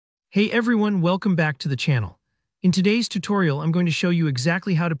Hey everyone, welcome back to the channel. In today's tutorial, I'm going to show you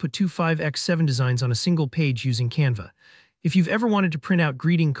exactly how to put two 5x7 designs on a single page using Canva. If you've ever wanted to print out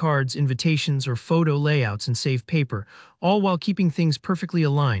greeting cards, invitations, or photo layouts and save paper, all while keeping things perfectly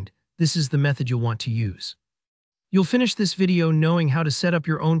aligned, this is the method you'll want to use. You'll finish this video knowing how to set up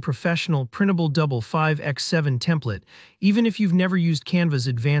your own professional printable double 5x7 template, even if you've never used Canva's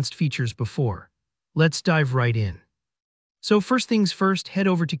advanced features before. Let's dive right in. So first things first, head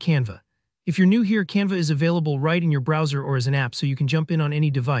over to Canva. If you're new here, Canva is available right in your browser or as an app so you can jump in on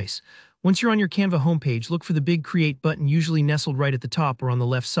any device. Once you're on your Canva homepage, look for the big Create button usually nestled right at the top or on the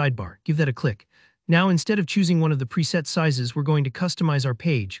left sidebar. Give that a click. Now instead of choosing one of the preset sizes, we're going to customize our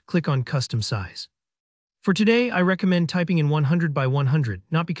page. Click on Custom Size. For today, I recommend typing in 100 by 100,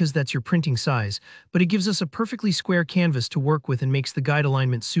 not because that's your printing size, but it gives us a perfectly square canvas to work with and makes the guide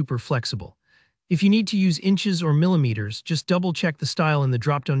alignment super flexible. If you need to use inches or millimeters, just double-check the style in the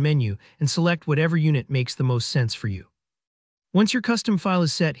drop-down menu and select whatever unit makes the most sense for you. Once your custom file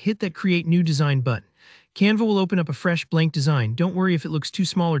is set, hit that Create New Design button. Canva will open up a fresh blank design. Don't worry if it looks too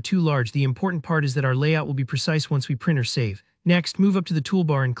small or too large. The important part is that our layout will be precise once we print or save. Next, move up to the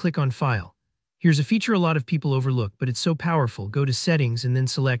toolbar and click on File. Here's a feature a lot of people overlook, but it's so powerful. Go to Settings and then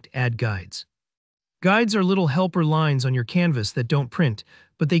select Add Guides. Guides are little helper lines on your canvas that don't print,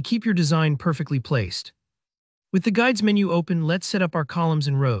 but they keep your design perfectly placed. With the Guides menu open, let's set up our columns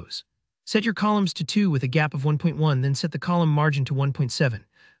and rows. Set your columns to 2 with a gap of 1.1, then set the column margin to 1.7.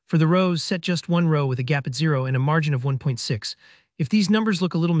 For the rows, set just one row with a gap at 0 and a margin of 1.6. If these numbers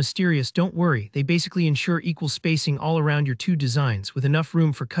look a little mysterious, don't worry. They basically ensure equal spacing all around your two designs, with enough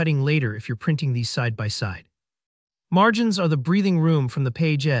room for cutting later if you're printing these side by side. Margins are the breathing room from the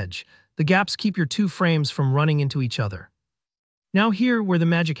page edge. The gaps keep your two frames from running into each other. Now here, where the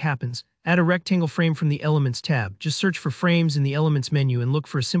magic happens, add a rectangle frame from the Elements tab. Just search for Frames in the Elements menu and look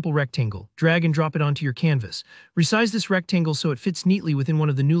for a simple rectangle. Drag and drop it onto your canvas. Resize this rectangle so it fits neatly within one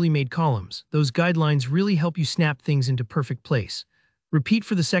of the newly made columns. Those guidelines really help you snap things into perfect place. Repeat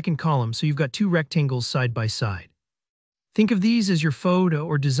for the second column so you've got two rectangles side by side. Think of these as your photo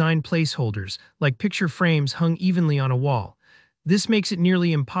or design placeholders, like picture frames hung evenly on a wall. This makes it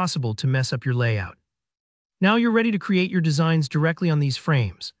nearly impossible to mess up your layout. Now you're ready to create your designs directly on these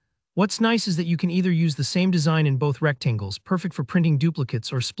frames. What's nice is that you can either use the same design in both rectangles, perfect for printing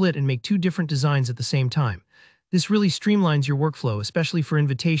duplicates, or split and make two different designs at the same time. This really streamlines your workflow, especially for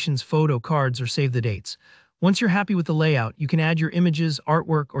invitations, photo cards, or save the dates. Once you're happy with the layout, you can add your images,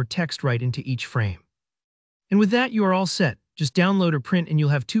 artwork, or text right into each frame. And with that, you are all set. Just download or print and you'll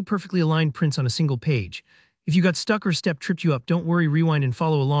have two perfectly aligned prints on a single page. If you got stuck or step tripped you up, don't worry, rewind and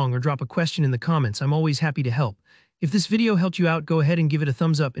follow along or drop a question in the comments. I'm always happy to help. If this video helped you out, go ahead and give it a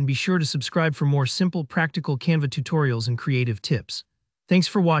thumbs up and be sure to subscribe for more simple, practical Canva tutorials and creative tips. Thanks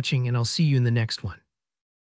for watching, and I'll see you in the next one.